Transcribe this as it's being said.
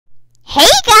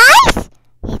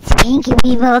Pink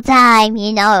people time.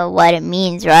 You know what it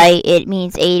means, right? It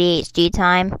means ADHD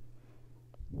time.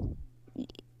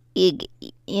 You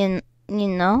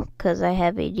know, because I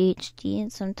have ADHD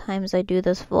and sometimes I do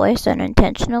this voice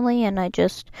unintentionally and I've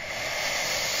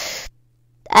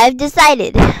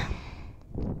decided.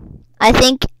 I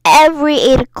think every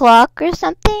 8 o'clock or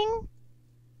something,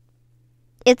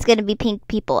 it's gonna be Pink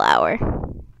People Hour.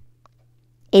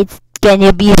 It's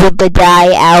gonna be the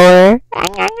BADAI hour.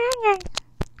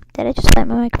 Did I just find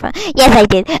my microphone? Yes, I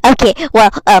did. Okay,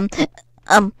 well,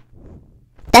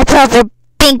 that's all for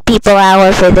Pink People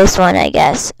Hour for this one, I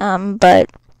guess.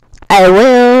 But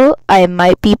I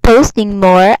might be posting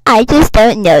more. I just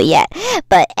don't know yet.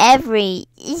 But every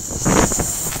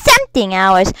something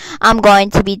hours, I'm going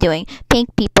to be doing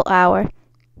Pink People Hour.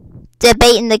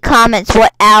 Debate in the comments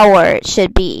what hour it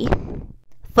should be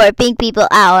for Pink People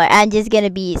Hour. I'm just gonna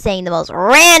be saying the most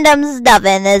random stuff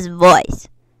in this voice.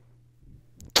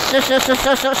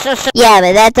 Yeah,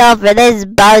 but that's all for this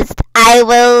post. I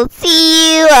will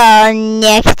see you all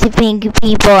next Pink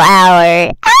People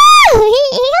Hour.